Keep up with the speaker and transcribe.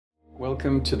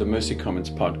Welcome to the Mercy Comments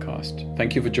podcast.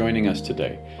 Thank you for joining us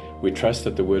today. We trust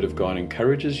that the Word of God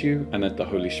encourages you and that the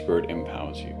Holy Spirit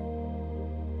empowers you.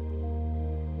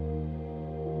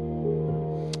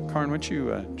 Karen, why don't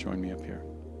you join me up here?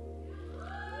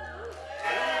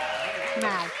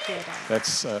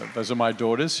 That's those are my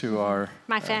daughters who are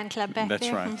my fan club back that's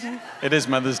there. That's right. It is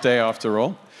Mother's Day after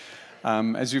all.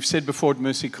 As we've said before at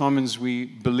Mercy Commons, we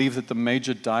believe that the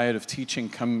major diet of teaching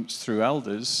comes through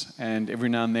elders, and every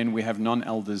now and then we have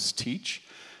non-elders teach,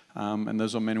 and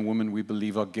those are men and women we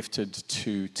believe are gifted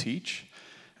to teach,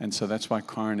 and so that's why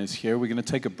Karen is here. We're going to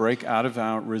take a break out of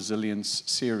our resilience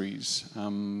series,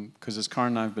 because as Karen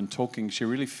and I have been talking, she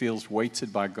really feels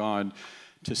weighted by God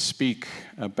to speak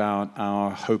about our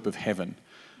hope of heaven.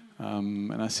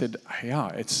 And I said, yeah,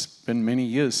 it's been many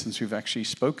years since we've actually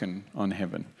spoken on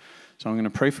heaven. So I'm going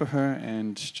to pray for her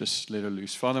and just let her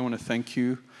loose. Father, I want to thank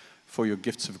you for your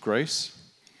gifts of grace.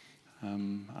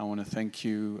 I want to thank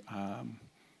you. I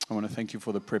want to thank you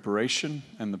for the preparation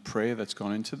and the prayer that's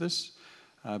gone into this.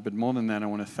 But more than that, I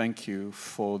want to thank you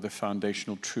for the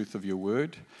foundational truth of your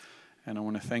word. And I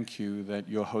want to thank you that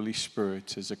your Holy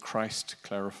Spirit is a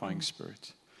Christ-clarifying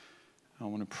spirit. I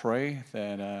want to pray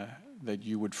that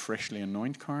you would freshly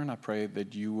anoint Karen. I pray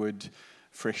that you would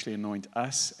freshly anoint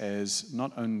us as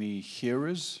not only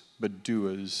hearers, but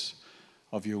doers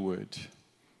of your word.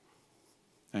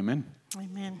 Amen.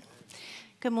 Amen.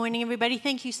 Good morning, everybody.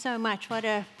 Thank you so much. What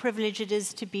a privilege it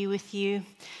is to be with you.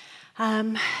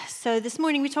 So this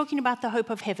morning we're talking about the hope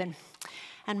of heaven.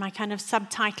 And my kind of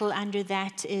subtitle under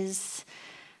that is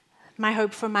my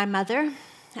hope for my mother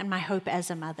and my hope as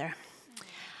a mother.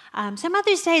 So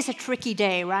Mother's Day is a tricky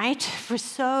day, right? For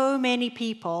so many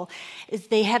people,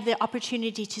 they have the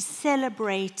opportunity to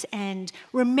celebrate and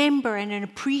remember and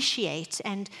appreciate,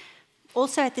 and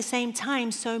also at the same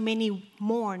time, so many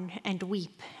mourn and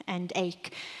weep and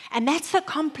ache. And that's the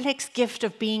complex gift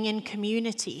of being in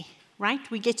community, right?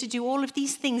 We get to do all of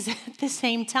these things at the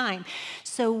same time.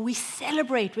 So we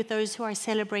celebrate with those who are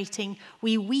celebrating.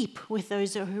 We weep with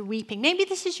those who are weeping. Maybe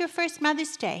this is your first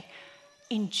Mother's Day.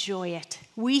 Enjoy it.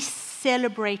 We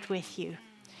celebrate with you.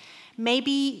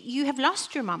 Maybe you have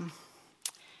lost your mom.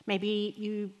 Maybe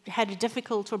you had a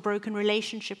difficult or broken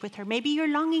relationship with her. Maybe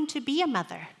you're longing to be a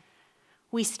mother.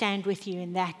 We stand with you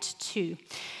in that too.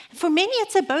 For many,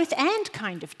 it's a both and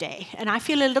kind of day, and I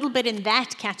feel a little bit in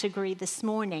that category this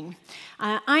morning.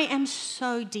 I am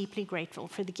so deeply grateful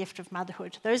for the gift of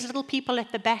motherhood. Those little people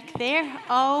at the back there,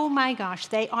 oh my gosh,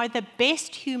 they are the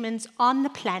best humans on the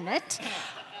planet.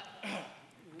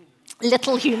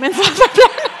 Little humans on the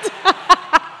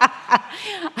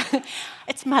planet.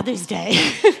 It's Mother's Day.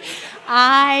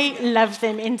 I love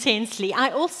them intensely. I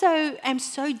also am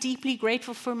so deeply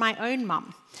grateful for my own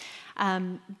mom.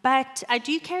 But I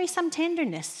do carry some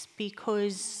tenderness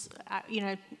because,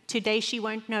 today she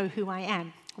won't know who I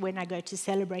am when I go to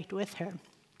celebrate with her.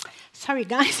 Sorry,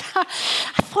 guys. I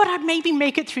thought I'd maybe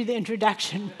make it through the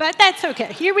introduction, but that's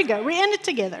okay. Here we go. We're in it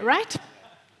together, right?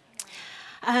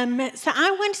 So I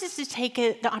wanted to take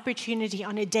the opportunity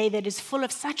on a day that is full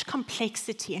of such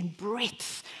complexity and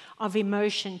breadth of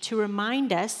emotion to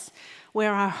remind us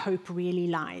where our hope really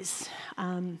lies.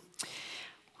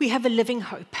 We have a living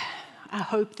hope, a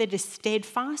hope that is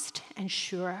steadfast and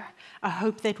sure, a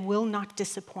hope that will not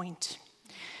disappoint,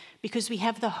 because we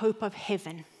have the hope of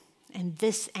heaven, and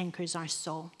this anchors our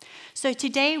soul. So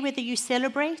today, whether you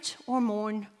celebrate or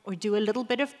mourn or do a little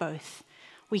bit of both,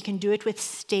 we can do it with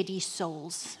steady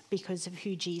souls because of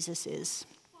who Jesus is.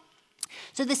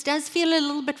 So this does feel a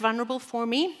little bit vulnerable for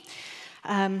me.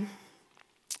 I'm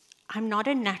not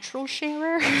a natural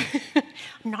sharer.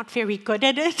 I'm not very good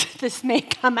at it. This may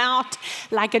come out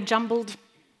like a jumbled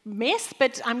mess,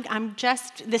 but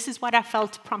this is what I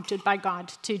felt prompted by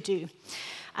God to do.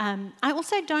 I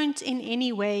also don't in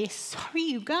any way, sorry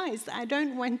you guys, I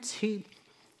don't want to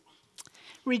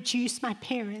reduce my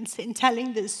parents in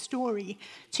telling this story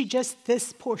to just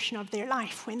this portion of their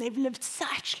life when they've lived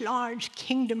such large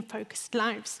kingdom-focused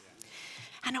lives.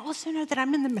 And I also know that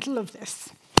I'm in the middle of this.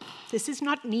 This is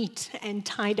not neat and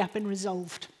tied up and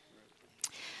resolved.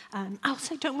 I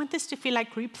also don't want this to feel like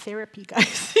group therapy,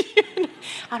 guys.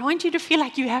 I don't want you to feel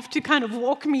like you have to kind of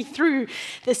walk me through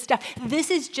this stuff. This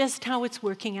is just how it's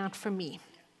working out for me.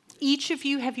 Each of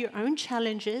you have your own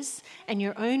challenges and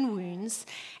your own wounds,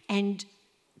 and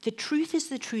the truth is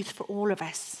the truth for all of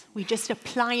us. We just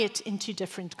apply it into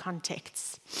different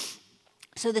contexts.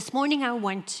 So this morning I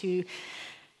want to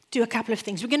do a couple of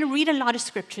things. We're going to read a lot of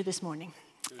scripture this morning,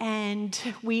 and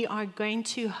we are going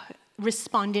to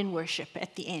respond in worship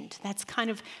at the end. That's kind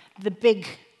of the big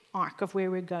arc of where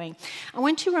we're going. I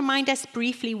want to remind us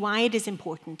briefly why it is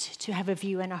important to have a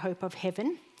view and a hope of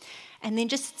heaven, and then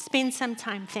just spend some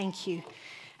time, thank you,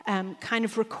 kind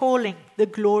of recalling the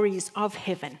glories of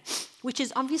heaven, which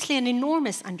is obviously an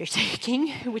enormous undertaking,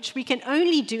 which we can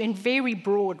only do in very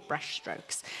broad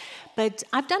brushstrokes. But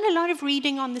I've done a lot of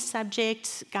reading on the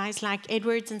subject, guys like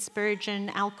Edwards and Spurgeon,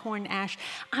 Alcorn, Ash.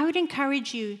 I would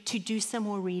encourage you to do some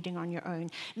more reading on your own.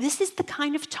 This is the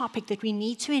kind of topic that we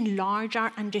need to enlarge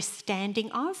our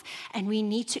understanding of, and we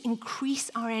need to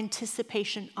increase our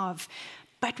anticipation of.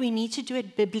 But we need to do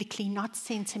it biblically, not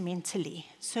sentimentally.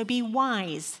 So be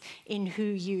wise in who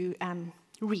you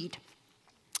read.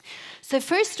 So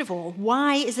first of all,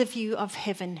 why is a view of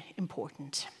heaven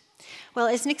important? Well,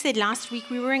 as Nick said, last week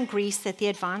we were in Greece at the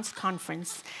Advanced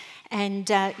Conference, and,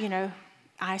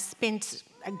 I spent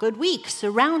a good week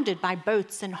surrounded by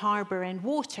boats and harbor and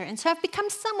water, and so I've become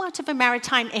somewhat of a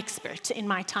maritime expert in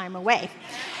my time away.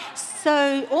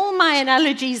 So all my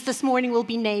analogies this morning will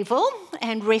be naval,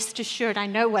 and rest assured I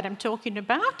know what I'm talking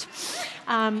about.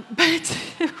 But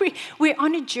we're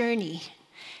on a journey.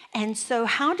 And so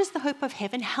how does the hope of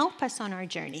heaven help us on our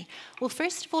journey? Well,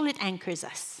 first of all, it anchors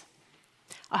us.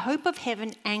 A hope of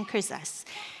heaven anchors us.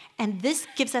 And this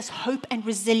gives us hope and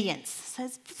resilience. So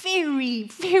it's very,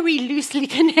 very loosely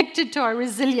connected to our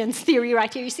resilience theory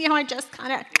right here. You see how I just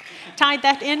kind of tied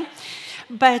that in?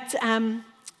 But an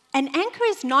anchor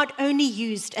is not only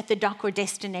used at the dock or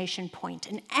destination point.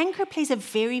 An anchor plays a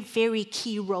very, very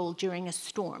key role during a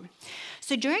storm.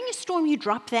 So during a storm, you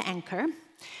drop the anchor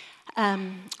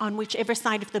on whichever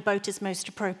side of the boat is most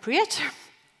appropriate.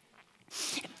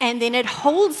 And then it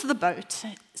holds the boat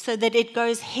so that it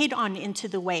goes head-on into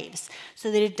the waves,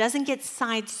 so that it doesn't get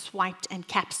side-swiped and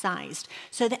capsized.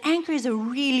 So the anchor is a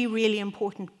really, really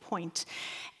important point.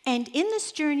 And in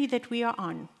this journey that we are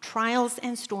on, trials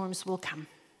and storms will come.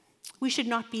 We should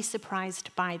not be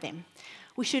surprised by them.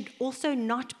 We should also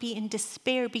not be in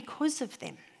despair because of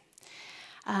them.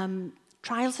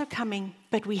 Trials are coming,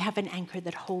 but we have an anchor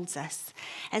that holds us.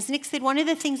 As Nick said, one of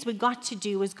the things we got to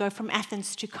do was go from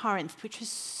Athens to Corinth, which was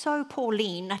so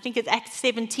Pauline. I think it's Acts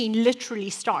 17 literally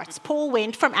starts. Paul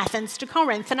went from Athens to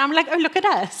Corinth, and I'm like, oh, look at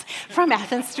us, from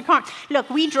Athens to Corinth. Look,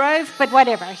 we drove, but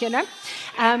whatever,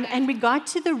 And we got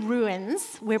to the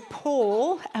ruins where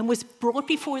Paul was brought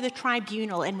before the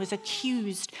tribunal and was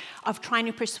accused of trying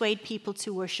to persuade people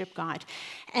to worship God.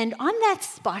 And on that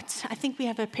spot, I think we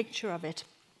have a picture of it.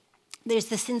 There's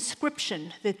this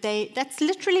inscription that's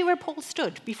literally where Paul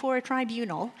stood before a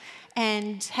tribunal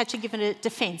and had to give a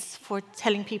defense for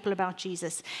telling people about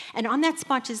Jesus. And on that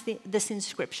spot is this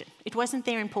inscription. It wasn't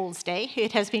there in Paul's day.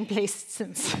 It has been placed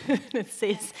since. It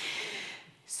says,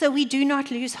 "So we do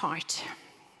not lose heart.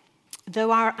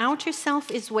 Though our outer self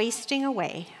is wasting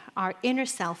away, our inner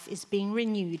self is being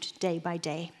renewed day by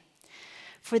day.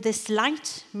 For this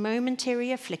light,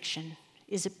 momentary affliction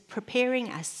is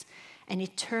preparing us an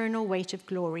eternal weight of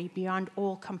glory beyond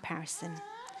all comparison.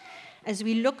 As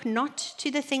we look not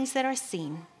to the things that are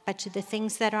seen, but to the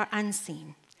things that are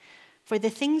unseen. For the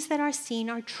things that are seen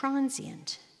are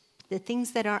transient. The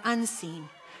things that are unseen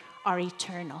are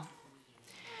eternal."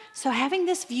 So having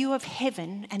this view of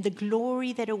heaven and the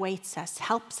glory that awaits us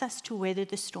helps us to weather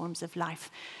the storms of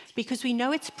life, because we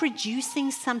know it's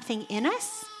producing something in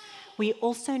us. We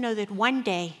also know that one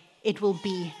day it will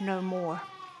be no more.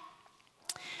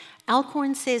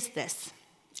 Alcorn says this: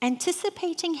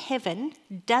 anticipating heaven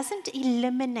doesn't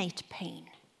eliminate pain,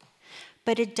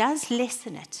 but it does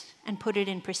lessen it and put it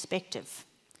in perspective.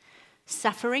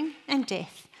 Suffering and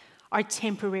death are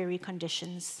temporary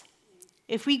conditions.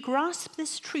 If we grasp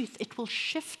this truth, it will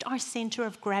shift our center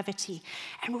of gravity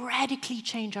and radically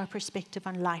change our perspective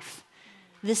on life.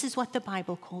 This is what the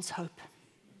Bible calls hope.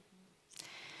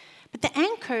 But the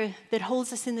anchor that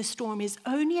holds us in the storm is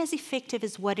only as effective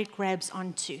as what it grabs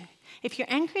onto. If your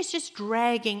anchor is just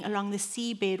dragging along the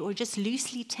seabed or just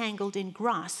loosely tangled in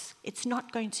grass, it's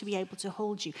not going to be able to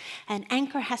hold you. An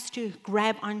anchor has to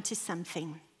grab onto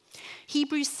something.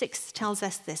 Hebrews 6 tells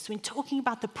us this when talking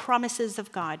about the promises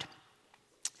of God.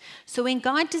 So when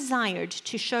God desired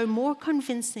to show more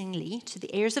convincingly to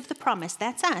the heirs of the promise,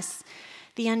 that's us,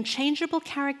 the unchangeable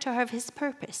character of his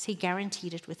purpose, he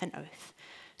guaranteed it with an oath.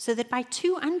 So that by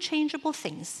two unchangeable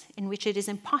things in which it is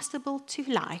impossible to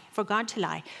lie, for God to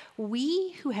lie,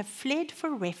 we who have fled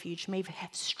for refuge may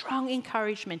have strong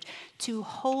encouragement to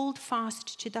hold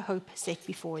fast to the hope set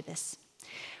before us.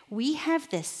 We have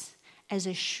this as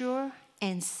a sure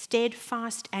and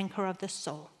steadfast anchor of the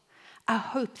soul, a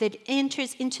hope that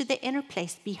enters into the inner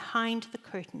place behind the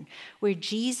curtain, where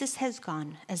Jesus has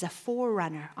gone as a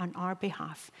forerunner on our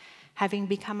behalf, having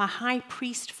become a high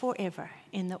priest forever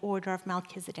in the order of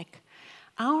Melchizedek.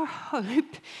 Our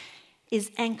hope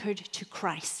is anchored to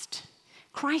Christ.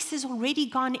 Christ has already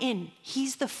gone in.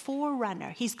 He's the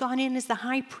forerunner. He's gone in as the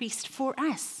high priest for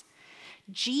us.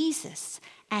 Jesus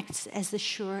acts as the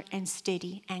sure and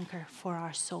steady anchor for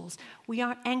our souls. We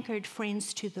are anchored,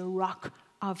 friends, to the rock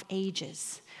of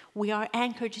ages. We are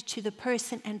anchored to the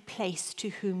person and place to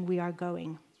whom we are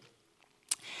going.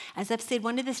 As I've said,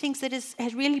 one of the things that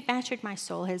has really battered my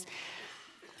soul has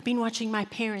been watching my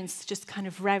parents just kind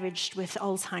of ravaged with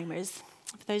Alzheimer's.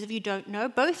 For those of you who don't know,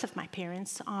 both of my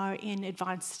parents are in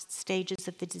advanced stages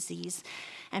of the disease.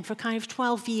 And for kind of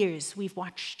 12 years, we've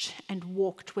watched and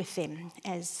walked with them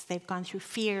as they've gone through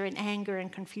fear and anger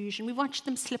and confusion. We've watched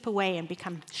them slip away and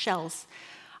become shells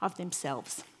of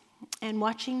themselves. And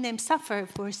watching them suffer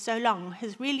for so long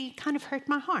has really kind of hurt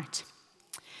my heart.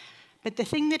 But the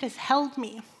thing that has held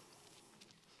me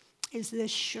is this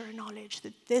sure knowledge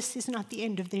that this is not the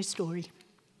end of their story.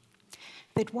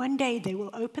 That one day they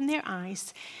will open their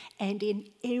eyes and in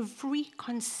every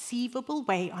conceivable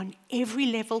way, on every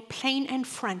level, plain and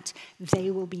front, they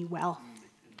will be well.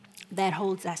 That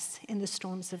holds us in the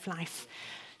storms of life.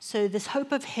 So this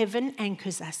hope of heaven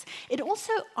anchors us. It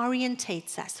also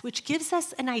orientates us, which gives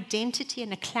us an identity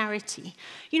and a clarity.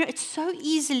 You know, it's so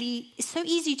easy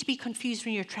to be confused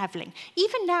when you're traveling.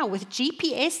 Even now with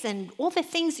GPS and all the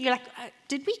things, you're like,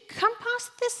 did we come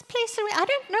past this place? I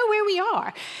don't know where we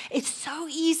are. It's so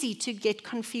easy to get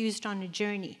confused on a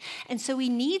journey. And so we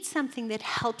need something that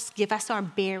helps give us our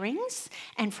bearings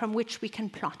and from which we can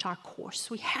plot our course.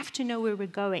 We have to know where we're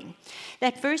going.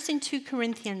 That verse in 2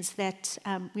 Corinthians that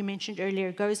we mentioned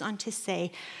earlier goes on to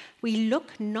say, we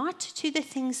look not to the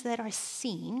things that are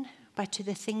seen, but to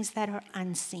the things that are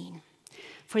unseen.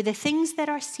 For the things that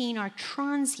are seen are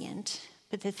transient,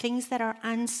 but the things that are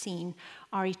unseen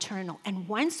are eternal. And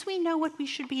once we know what we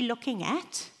should be looking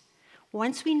at,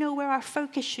 once we know where our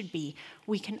focus should be,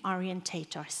 we can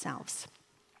orientate ourselves.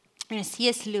 You know,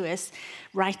 C.S. Lewis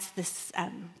writes this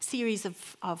series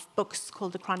of books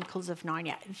called The Chronicles of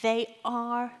Narnia. They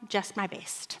are just my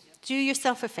best. Do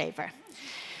yourself a favor.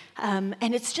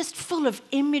 And it's just full of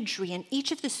imagery, and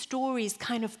each of the stories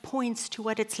kind of points to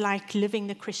what it's like living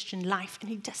the Christian life, and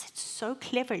he does it so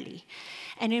cleverly.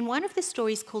 And in one of the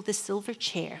stories called The Silver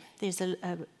Chair, there's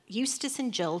a Eustace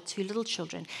and Jill, 2 little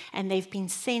children, and they've been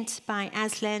sent by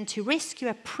Aslan to rescue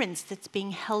a prince that's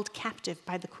being held captive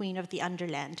by the Queen of the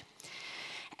Underland.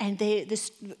 And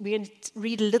we're going to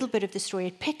read a little bit of the story.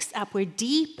 It picks up where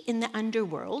deep in the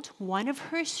underworld, one of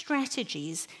her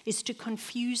strategies is to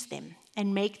confuse them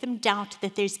and make them doubt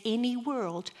that there's any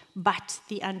world but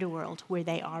the underworld where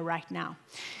they are right now.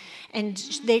 And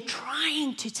they're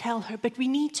trying to tell her, but we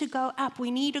need to go up. We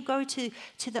need to go to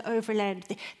the overland.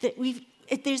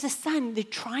 There's a sun. They're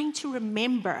trying to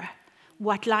remember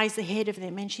what lies ahead of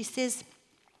them. And she says,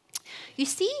 you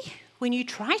see, when you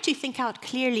try to think out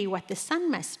clearly what the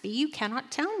sun must be, you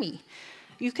cannot tell me.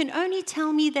 You can only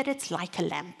tell me that it's like a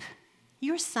lamp.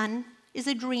 Your sun is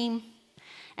a dream,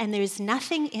 and there is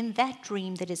nothing in that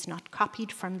dream that is not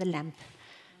copied from the lamp.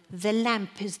 The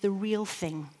lamp is the real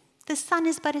thing. The sun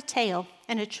is but a tale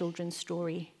and a children's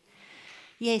story.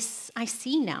 Yes, I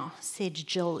see now, said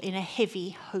Jill in a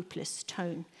heavy, hopeless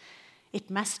tone.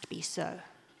 It must be so.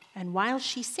 And while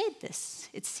she said this,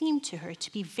 it seemed to her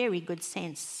to be very good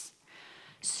sense.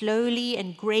 Slowly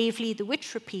and gravely, the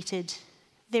witch repeated,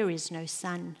 there is no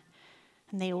sun.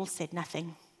 And they all said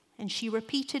nothing. And she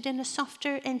repeated in a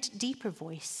softer and deeper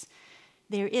voice,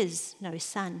 there is no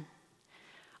sun.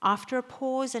 After a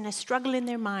pause and a struggle in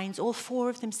their minds, all 4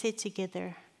 of them said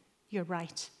together, you're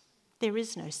right, there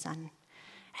is no sun.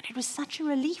 And it was such a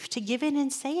relief to give in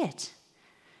and say it.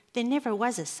 There never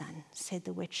was a sun, said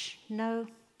the witch. No,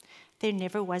 there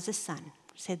never was a sun,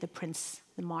 said the prince,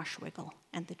 the Marshwiggle,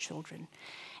 and the children.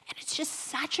 And it's just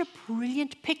such a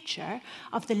brilliant picture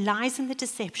of the lies and the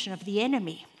deception of the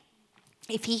enemy.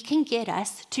 If he can get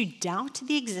us to doubt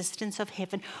the existence of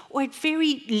heaven, or at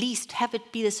very least have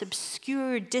it be this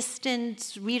obscure,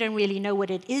 distant, we don't really know what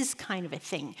it is kind of a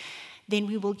thing, then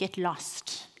we will get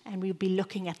lost and we'll be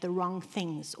looking at the wrong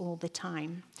things all the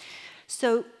time.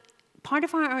 So part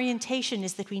of our orientation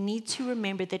is that we need to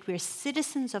remember that we're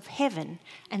citizens of heaven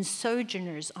and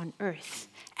sojourners on earth.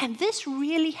 And this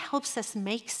really helps us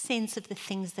make sense of the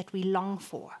things that we long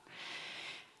for.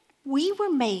 We were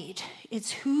made,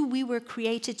 it's who we were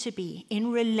created to be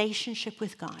in relationship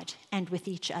with God and with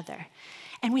each other.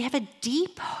 And we have a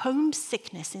deep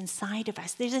homesickness inside of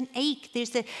us. There's an ache,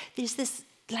 there's this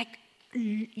like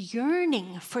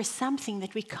yearning for something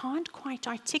that we can't quite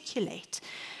articulate.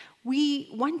 We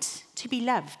want to be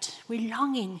loved. We're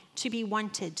longing to be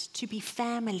wanted, to be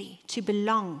family, to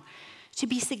belong, to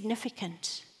be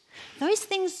significant. Those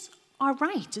things are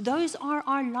right. Those are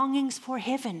our longings for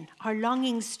heaven, our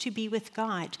longings to be with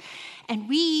God. And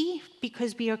we,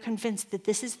 because we are convinced that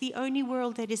this is the only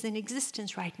world that is in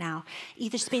existence right now,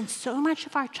 either spend so much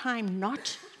of our time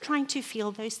not trying to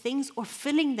feel those things or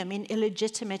filling them in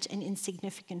illegitimate and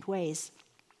insignificant ways.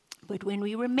 But when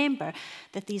we remember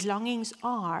that these longings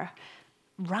are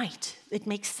right, it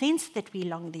makes sense that we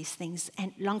long for these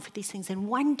things, and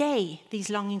one day these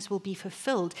longings will be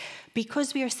fulfilled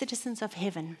because we are citizens of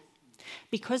heaven,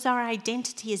 because our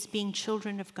identity is being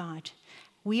children of God.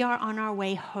 We are on our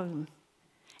way home,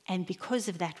 and because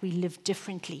of that, we live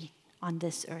differently on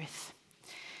this earth.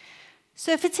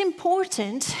 So if it's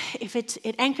important, if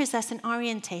it anchors us and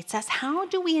orientates us, how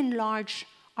do we enlarge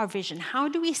our vision? How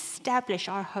do we establish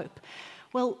our hope?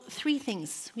 Well, three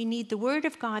things. We need the Word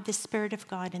of God, the Spirit of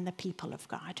God, and the people of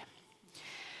God.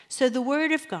 So the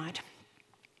Word of God,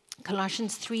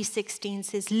 Colossians 3:16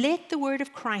 says, "Let the word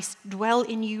of Christ dwell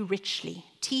in you richly,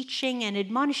 teaching and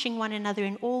admonishing one another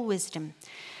in all wisdom,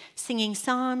 singing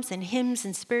psalms and hymns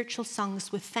and spiritual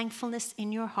songs with thankfulness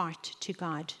in your heart to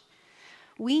God."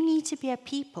 We need to be a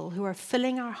people who are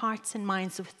filling our hearts and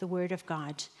minds with the Word of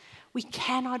God. We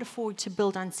cannot afford to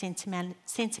build on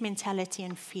sentimentality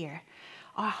and fear.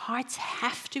 Our hearts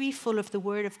have to be full of the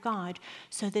Word of God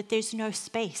so that there's no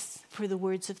space for the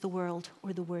words of the world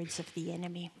or the words of the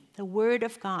enemy. The Word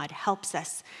of God helps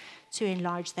us to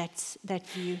enlarge that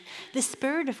view. The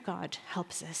Spirit of God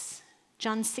helps us.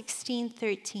 John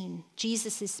 16:13,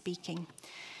 Jesus is speaking.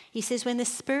 He says, "When the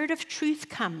Spirit of truth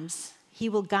comes, he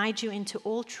will guide you into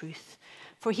all truth,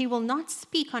 for he will not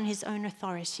speak on his own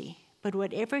authority, but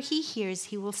whatever he hears,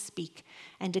 he will speak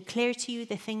and declare to you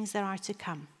the things that are to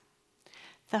come."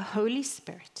 The Holy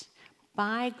Spirit,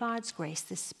 by God's grace,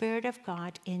 the Spirit of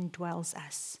God indwells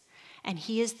us, and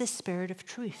he is the Spirit of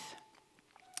truth.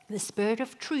 The Spirit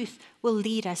of truth will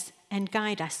lead us and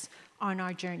guide us on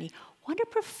our journey. What a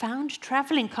profound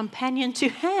traveling companion to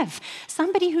have.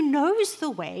 Somebody who knows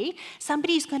the way,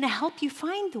 somebody who's going to help you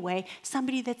find the way,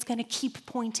 somebody that's going to keep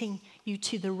pointing you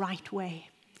to the right way.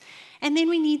 And then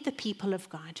we need the people of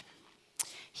God.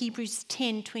 Hebrews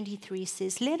 10:23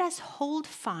 says, "Let us hold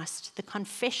fast the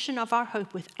confession of our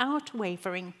hope without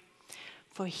wavering,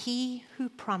 for he who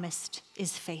promised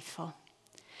is faithful.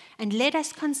 And let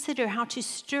us consider how to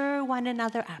stir one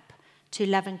another up to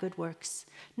love and good works,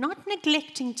 not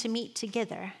neglecting to meet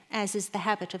together, as is the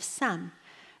habit of some,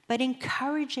 but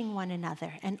encouraging one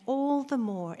another, and all the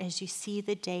more as you see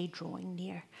the day drawing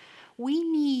near." We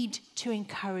need to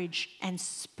encourage and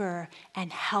spur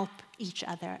and help each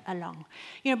other along.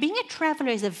 You know, being a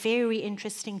traveler is a very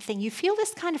interesting thing. You feel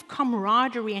this kind of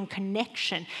camaraderie and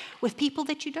connection with people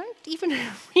that you don't even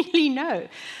really know.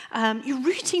 You're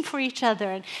rooting for each other.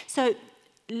 And so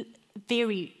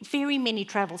very, very many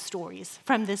travel stories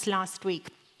from this last week.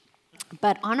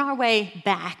 But on our way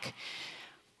back,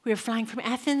 we were flying from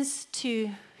Athens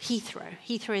to Heathrow.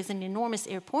 Heathrow is an enormous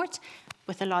airport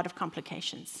with a lot of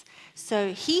complications.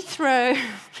 So Heathrow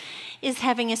is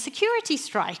having a security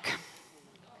strike.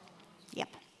 Yep.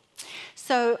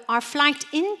 So our flight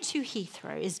into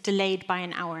Heathrow is delayed by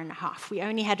an hour and a half. We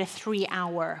only had a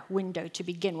 3-hour window to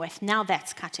begin with. Now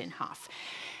that's cut in half.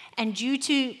 And due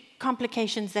to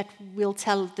complications that we'll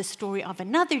tell the story of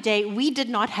another day, we did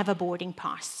not have a boarding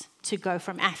pass to go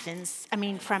from Athens.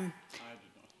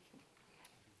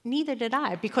 Neither did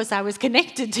I, because I was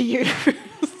connected to you.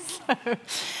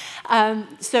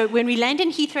 So when we land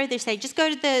in Heathrow, they say, just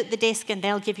go to the desk and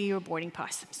they'll give you your boarding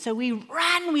pass. So we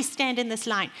run, we stand in this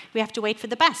line. We have to wait for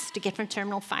the bus to get from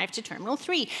Terminal 5 to Terminal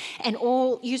 3. And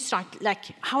you start like,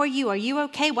 how are you? Are you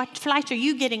okay? What flight are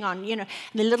you getting on? You know,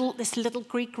 this little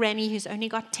Greek granny who's only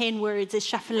got 10 words is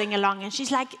shuffling along. And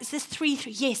she's like, is this 3?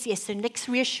 Yes, yes. And Nick's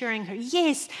reassuring her,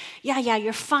 yes, yeah,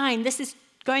 you're fine. This is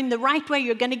going the right way.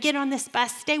 You're going to get on this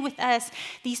bus. Stay with us.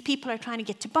 These people are trying to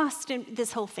get to Boston.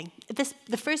 This whole thing.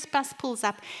 The first bus pulls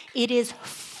up. It is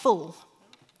full.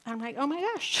 I'm like, oh my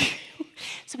gosh.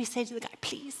 So we say to the guy,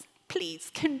 please,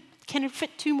 can it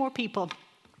fit 2 more people?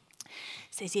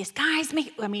 He says, yes, guys.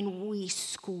 We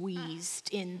squeezed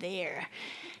in there,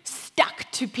 stuck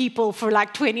to people for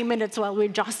like 20 minutes while we're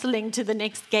jostling to the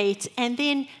next gate. And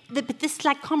then, this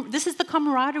is the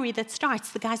camaraderie that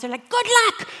starts. The guys are like, good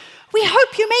luck. We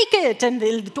hope you make it. And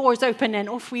the doors open and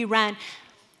off we ran.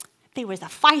 There was a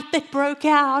fight that broke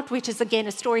out, which is, again,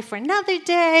 a story for another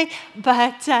day.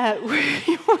 But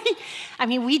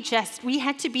we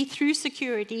had to be through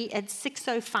security at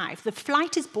 6:05. The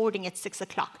flight is boarding at 6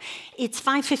 o'clock. It's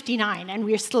 5:59, and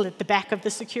we're still at the back of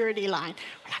the security line.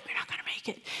 We're like,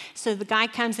 make it. So the guy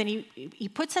comes and he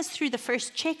puts us through the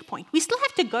first checkpoint. We still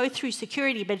have to go through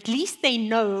security, but at least they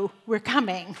know we're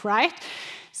coming, right?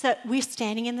 So we're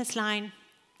standing in this line.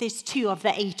 There's 2 of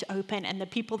the 8 open, and the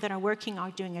people that are working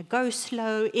are doing a go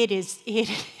slow. It is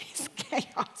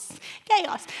chaos.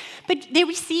 But there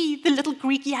we see the little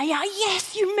Greek,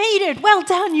 yes, you made it. Well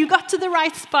done, you got to the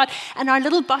right spot. And our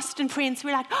little Boston friends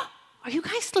were like, oh, are you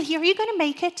guys still here? Are you going to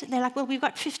make it? And they're like, well, we've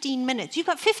got 15 minutes. You've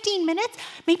got 15 minutes?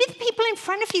 Maybe the people in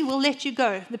front of you will let you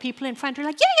go. The people in front are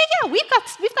like, yeah, we've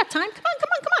got time. Come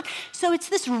on. So it's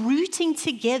this rooting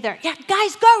together. Yeah,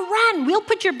 guys, go, run. We'll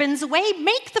put your bins away.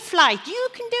 Make the flight. You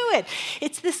can do it.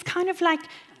 It's this kind of like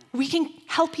we can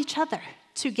help each other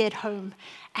to get home.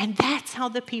 And that's how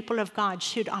the people of God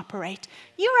should operate.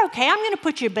 You're okay. I'm going to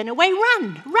put your bin away.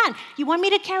 Run. You want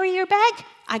me to carry your bag?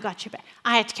 I got your bag.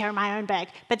 I had to carry my own bag,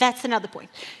 but that's another point.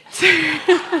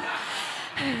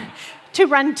 To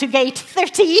run to gate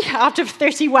 30 out of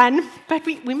 31. But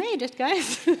we made it,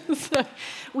 guys. So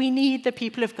we need the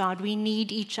people of God. We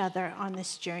need each other on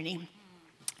this journey.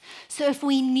 So if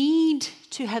we need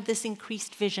to have this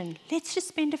increased vision, let's just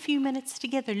spend a few minutes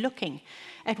together looking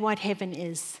at what heaven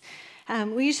is.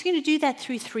 We're just going to do that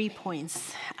through 3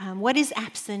 points. What is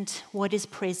absent? What is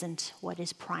present? What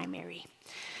is primary?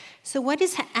 So what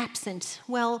is absent?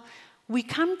 Well, we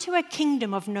come to a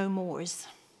kingdom of no mores.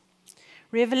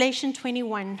 Revelation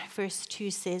 21, verse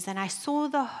 2 says, and I saw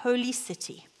the holy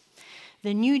city,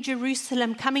 the new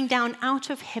Jerusalem, coming down out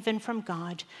of heaven from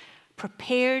God,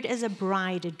 prepared as a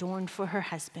bride adorned for her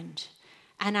husband.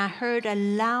 And I heard a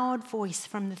loud voice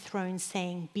from the throne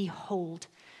saying, behold,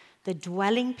 the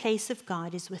dwelling place of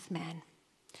God is with man.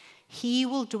 He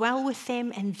will dwell with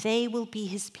them, and they will be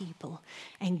his people,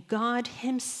 and God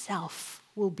himself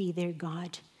will be their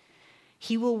God.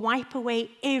 He will wipe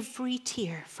away every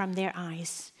tear from their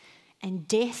eyes, and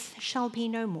death shall be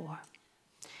no more.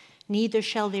 Neither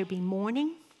shall there be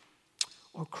mourning,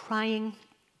 or crying,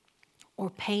 or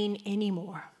pain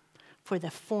anymore, for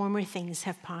the former things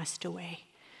have passed away.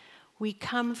 We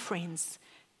come, friends,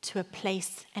 to a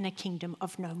place and a kingdom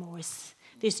of no mores.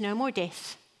 There's no more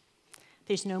death.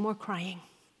 There's no more crying.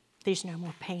 There's no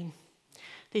more pain.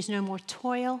 There's no more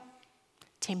toil,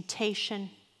 temptation,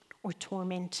 or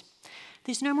torment.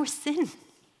 There's no more sin,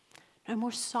 no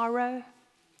more sorrow,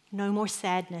 no more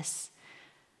sadness.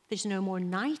 There's no more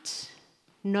night,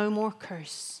 no more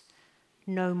curse,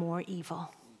 no more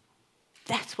evil.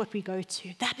 That's what we go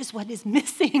to. That is what is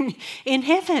missing in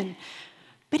heaven.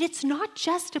 But it's not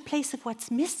just a place of what's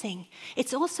missing.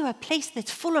 It's also a place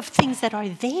that's full of things that are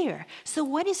there. So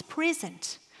what is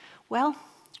present? Well,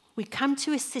 we come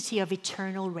to a city of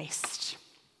eternal rest.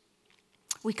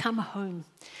 We come home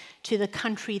to the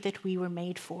country that we were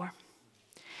made for.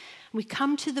 We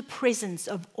come to the presence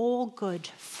of all good,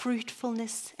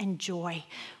 fruitfulness, and joy.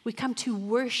 We come to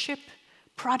worship,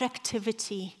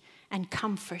 productivity, and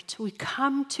comfort. We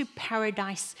come to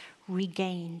paradise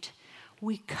regained.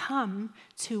 We come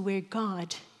to where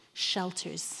God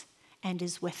shelters and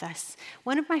is with us.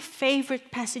 One of my favorite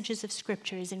passages of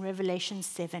Scripture is in Revelation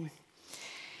 7.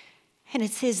 And it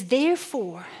says,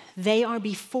 therefore, they are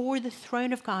before the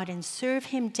throne of God and serve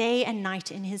him day and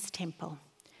night in his temple.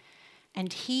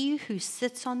 And he who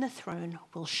sits on the throne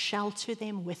will shelter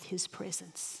them with his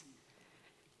presence.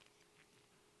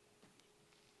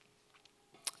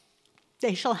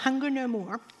 They shall hunger no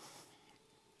more,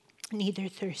 neither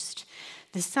thirst.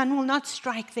 The sun will not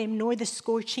strike them, nor the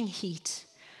scorching heat.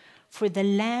 For the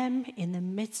Lamb in the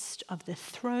midst of the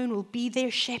throne will be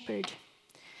their shepherd,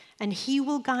 and he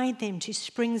will guide them to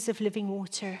springs of living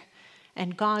water,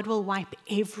 and God will wipe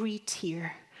every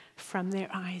tear from their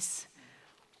eyes.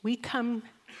 We come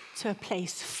to a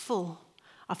place full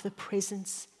of the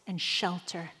presence and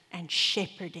shelter and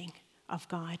shepherding of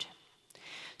God.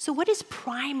 So what is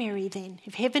primary then?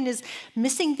 If heaven is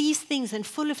missing these things and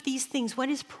full of these things, what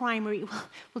is primary?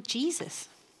 Well, Jesus.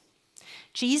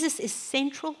 Jesus is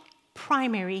central,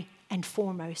 primary, and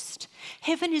foremost.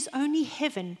 Heaven is only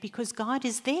heaven because God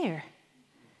is there.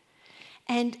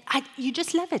 And you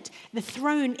just love it. The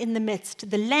throne in the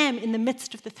midst, the Lamb in the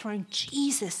midst of the throne.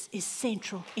 Jesus is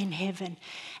central in heaven.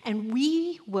 And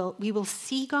we will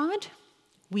see God,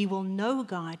 we will know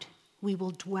God, we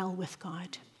will dwell with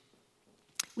God.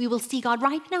 We will see God.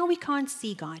 Right now, we can't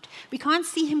see God. We can't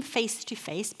see him face to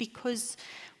face because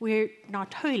we're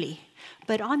not holy.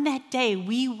 But on that day,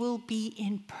 we will be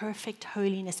in perfect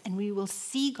holiness and we will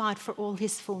see God for all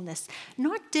his fullness.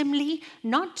 Not dimly,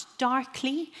 not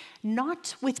darkly,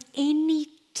 not with any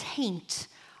taint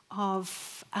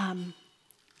of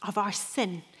our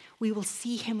sin. We will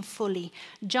see him fully.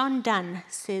 John Donne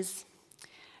says,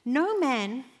 no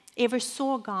man ever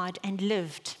saw God and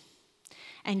lived,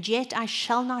 and yet I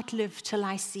shall not live till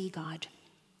I see God.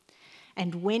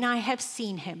 And when I have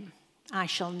seen him, I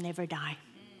shall never die.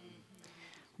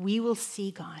 We will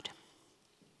see God.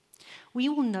 We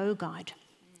will know God.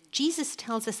 Jesus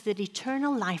tells us that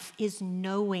eternal life is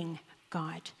knowing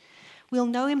God. We'll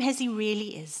know him as he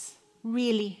really is,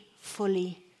 really,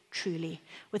 fully, truly,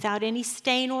 without any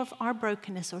stain of our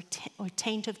brokenness or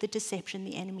taint of the deception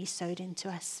the enemy sowed into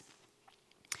us.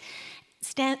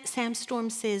 Sam Storm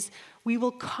says, we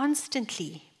will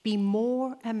constantly be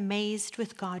more amazed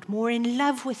with God, more in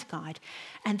love with God,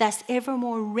 and thus ever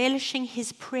more relishing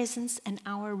his presence and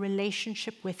our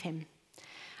relationship with him.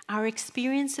 Our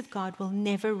experience of God will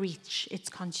never reach its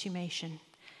consummation.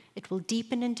 It will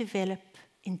deepen and develop,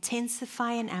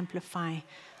 intensify and amplify,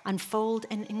 unfold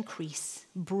and increase,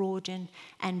 broaden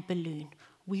and balloon.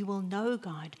 We will know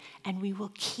God, and we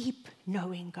will keep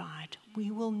knowing God.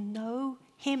 We will know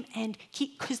him and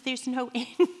keep, because there's no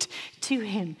end to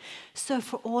him. So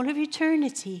for all of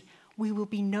eternity, we will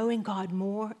be knowing God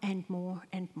more and more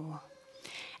and more.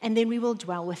 And then we will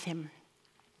dwell with him.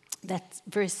 That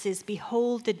verse says,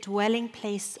 behold, the dwelling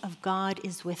place of God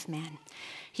is with man.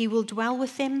 He will dwell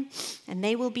with them, and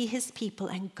they will be his people,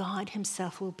 and God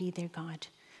himself will be their God.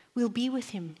 We'll be with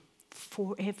him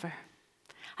forever.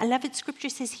 I love it. Scripture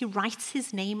says he writes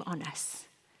his name on us.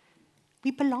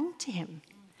 We belong to him.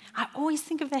 I always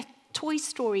think of that Toy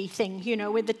Story thing,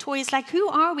 where the toys like, who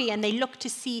are we? And they look to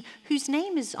see whose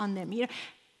name is on them.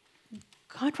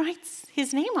 God writes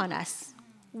his name on us.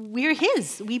 We're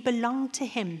his. We belong to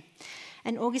him.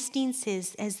 And Augustine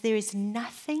says, as there is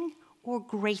nothing or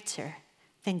greater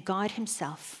than God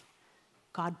himself,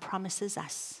 God promises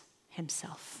us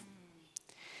himself.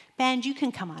 Band, you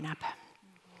can come on up.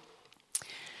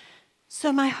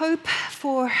 So my hope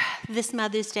for this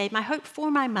Mother's Day, my hope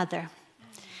for my mother,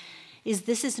 is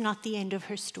this is not the end of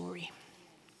her story.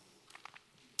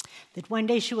 That one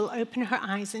day she will open her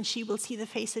eyes and she will see the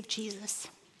face of Jesus.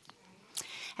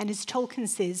 And as Tolkien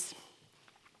says,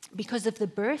 because of the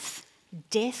birth,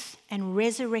 death, and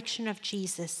resurrection of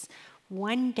Jesus,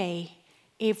 one day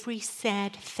every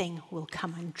sad thing will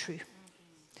come untrue.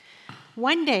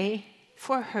 One day,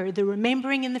 for her, the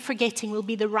remembering and the forgetting will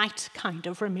be the right kind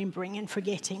of remembering and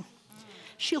forgetting.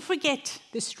 She'll forget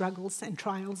the struggles and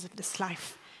trials of this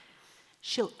life.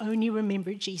 She'll only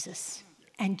remember Jesus,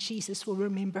 and Jesus will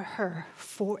remember her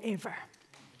forever.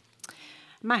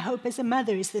 My hope as a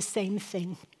mother is the same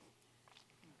thing.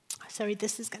 Sorry,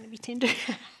 this is going to be tender.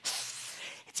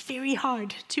 It's very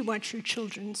hard to watch your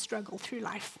children struggle through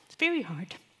life. It's very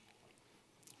hard.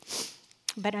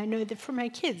 But I know that for my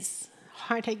kids,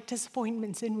 heartache,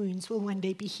 disappointments, and wounds will one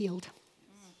day be healed.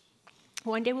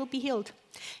 One day we'll be healed.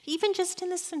 Even just in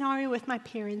this scenario with my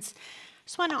parents, I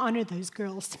just want to honor those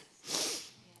girls.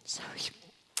 So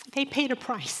they paid a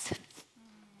price.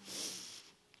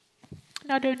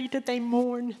 Not only did they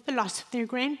mourn the loss of their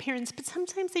grandparents, but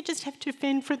sometimes they just have to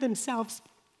fend for themselves.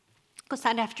 Because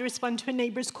I'd have to respond to a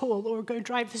neighbor's call or go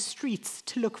drive the streets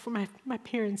to look for my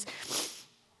parents.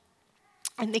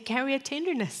 And they carry a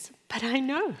tenderness, but I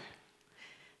know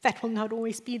that will not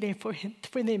always be there for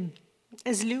them.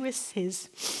 As Lewis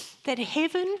says, that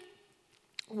heaven,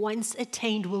 once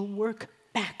attained, will work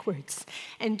backwards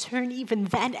and turn even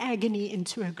that agony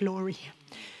into a glory.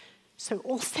 So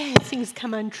all sad things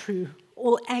come untrue.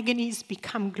 All agonies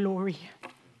become glory.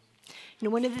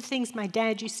 One of the things my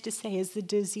dad used to say as the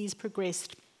disease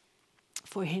progressed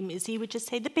for him is he would just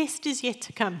say, the best is yet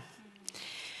to come.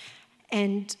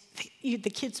 And the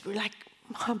kids were like,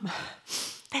 Mom,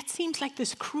 that seems like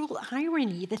this cruel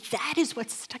irony that is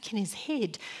what's stuck in his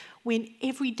head when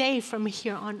every day from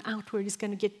here on outward is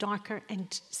going to get darker and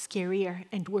scarier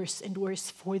and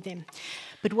worse for them.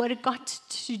 But what it got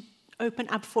to open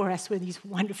up for us were these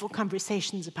wonderful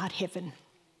conversations about heaven.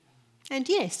 And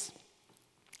yes,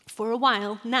 for a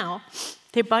while now,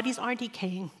 their bodies are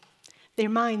decaying. Their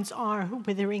minds are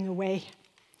withering away.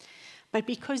 But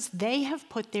because they have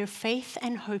put their faith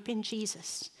and hope in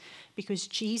Jesus, because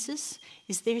Jesus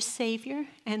is their Savior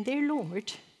and their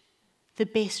Lord, the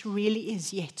best really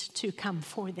is yet to come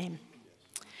for them.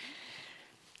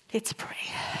 Let's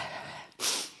pray.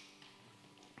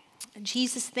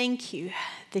 Jesus, thank you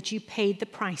that you paid the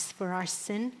price for our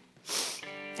sin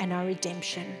and our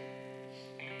redemption.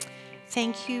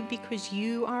 Thank you because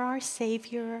you are our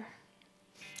Savior,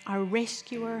 our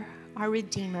rescuer, our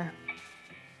Redeemer.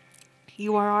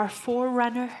 You are our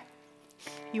forerunner.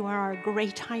 You are our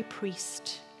great high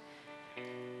priest.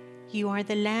 You are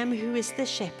the Lamb who is the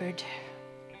shepherd,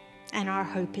 and our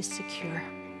hope is secure.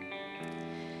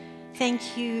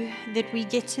 Thank you that we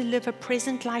get to live a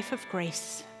present life of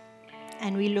grace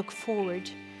and we look forward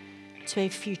to a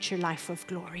future life of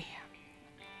glory.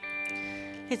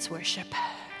 Let's worship.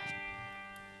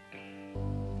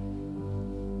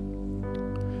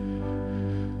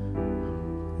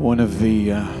 One of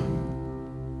the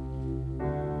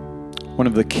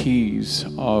keys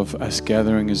of us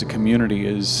gathering as a community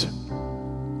is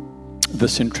the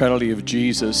centrality of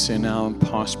Jesus in our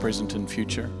past, present, and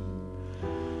future.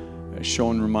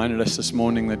 Sean reminded us this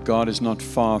morning that God is not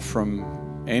far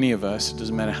from any of us. It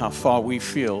doesn't matter how far we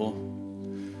feel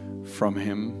from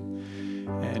Him.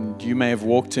 And you may have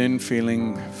walked in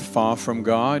feeling far from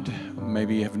God.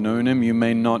 Maybe you have known Him. You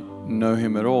may not know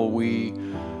Him at all. We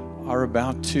are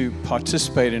about to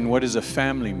participate in what is a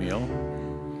family meal.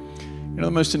 You know,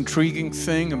 the most intriguing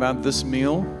thing about this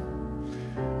meal,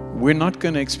 we're not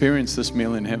going to experience this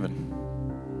meal in heaven.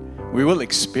 We will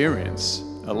experience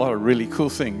a lot of really cool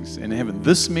things in heaven.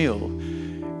 This meal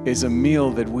is a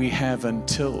meal that we have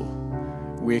until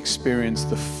we experience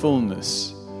the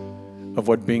fullness of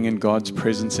what being in God's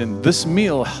presence in. This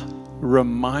meal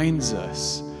reminds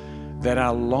us that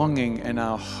our longing and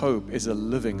our hope is a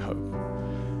living hope.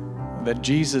 That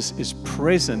Jesus is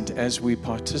present as we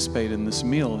participate in this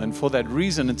meal. And for that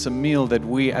reason, it's a meal that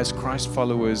we as Christ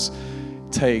followers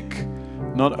take,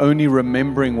 not only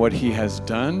remembering what He has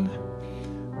done,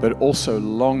 but also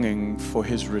longing for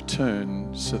His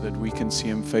return so that we can see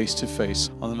Him face to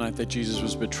face. On the night that Jesus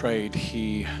was betrayed,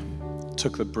 He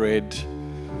took the bread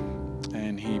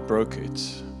and He broke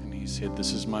it. And He said,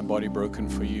 "This is my body broken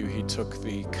for you." He took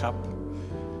the cup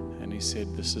and He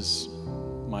said, "This is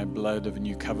my blood of a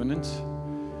new covenant.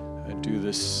 Do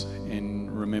this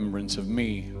in remembrance of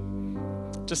me."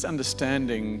 Just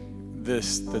understanding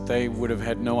this, that they would have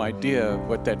had no idea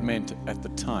what that meant at the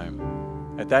time.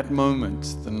 At that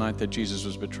moment, the night that Jesus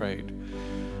was betrayed.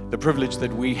 The privilege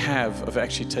that we have of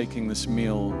actually taking this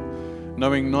meal,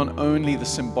 knowing not only the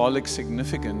symbolic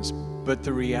significance, but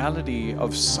the reality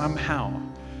of somehow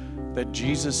that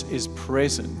Jesus is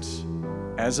present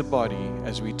as a body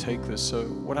as we take this. So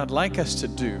what I'd like us to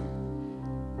do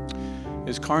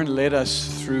is Karen led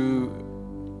us through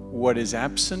what is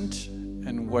absent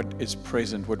and what is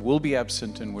present, what will be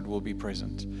absent and what will be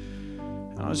present.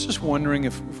 And I was just wondering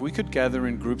if we could gather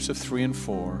in groups of 3 and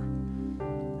 4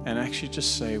 and actually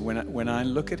just say, when I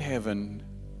look at heaven,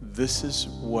 this is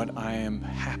what I am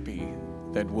happy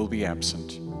that will be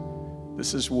absent.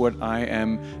 This is what I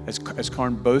am, as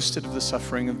Karen boasted of the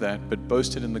suffering of that, but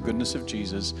boasted in the goodness of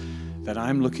Jesus, that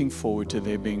I'm looking forward to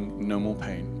there being no more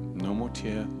pain, no more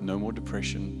tear, no more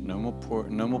depression, no more poor,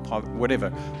 no more poverty,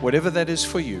 whatever that is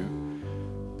for you.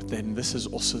 But then this is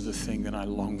also the thing that I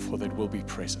long for that will be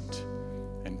present,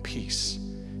 and peace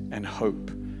and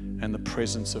hope and the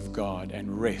presence of God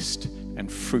and rest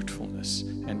and fruitfulness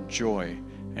and joy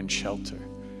and shelter.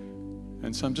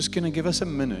 And so I'm just going to give us a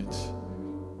minute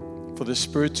for the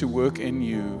Spirit to work in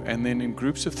you, and then in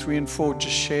groups of 3 and 4,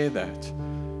 just share that.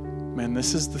 Man,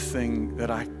 this is the thing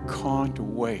that I can't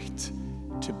wait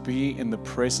to be in the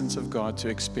presence of God to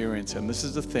experience, and this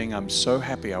is the thing I'm so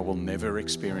happy I will never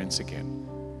experience again.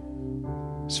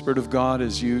 Spirit of God,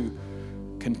 as you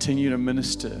continue to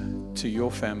minister to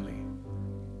your family,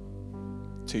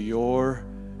 to your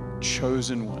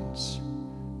chosen ones,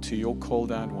 to your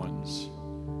called out ones,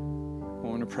 I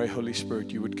want to pray, Holy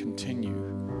Spirit, you would continue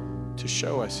to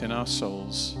show us in our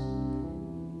souls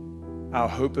our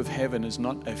hope of heaven is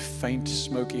not a faint,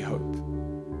 smoky hope.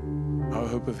 Our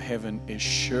hope of heaven is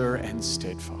sure and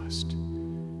steadfast.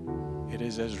 It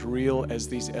is as real as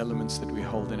these elements that we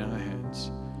hold in our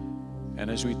hands. And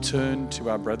as we turn to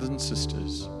our brothers and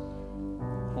sisters,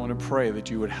 I want to pray that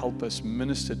you would help us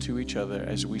minister to each other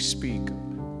as we speak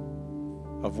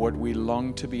of what we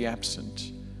long to be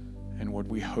absent and what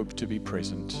we hope to be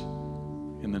present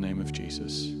in the name of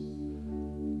Jesus.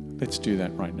 Let's do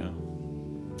that right now.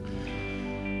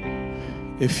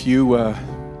 If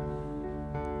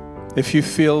you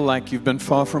feel like you've been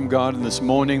far from God and this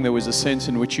morning there was a sense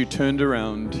in which you turned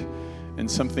around and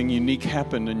something unique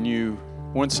happened and you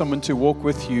want someone to walk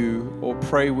with you or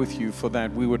pray with you for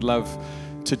that, we would love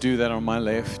to do that on my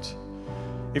left.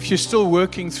 If you're still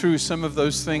working through some of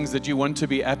those things that you want to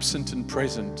be absent and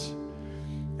present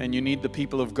and you need the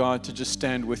people of God to just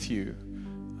stand with you,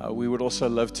 we would also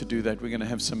love to do that. We're going to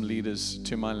have some leaders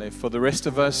to my left. For the rest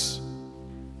of us,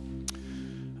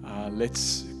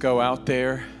 let's go out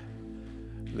there.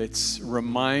 Let's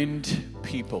remind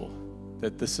people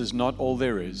that this is not all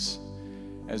there is.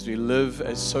 As we live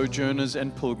as sojourners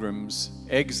and pilgrims,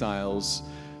 exiles,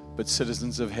 but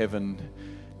citizens of heaven,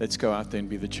 let's go out there and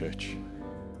be the church.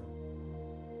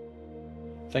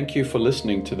 Thank you for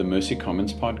listening to the Mercy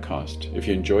Commons podcast. If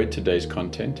you enjoyed today's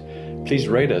content, please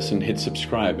rate us and hit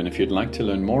subscribe. And if you'd like to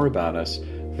learn more about us,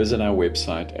 visit our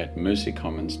website at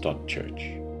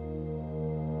mercycommons.church.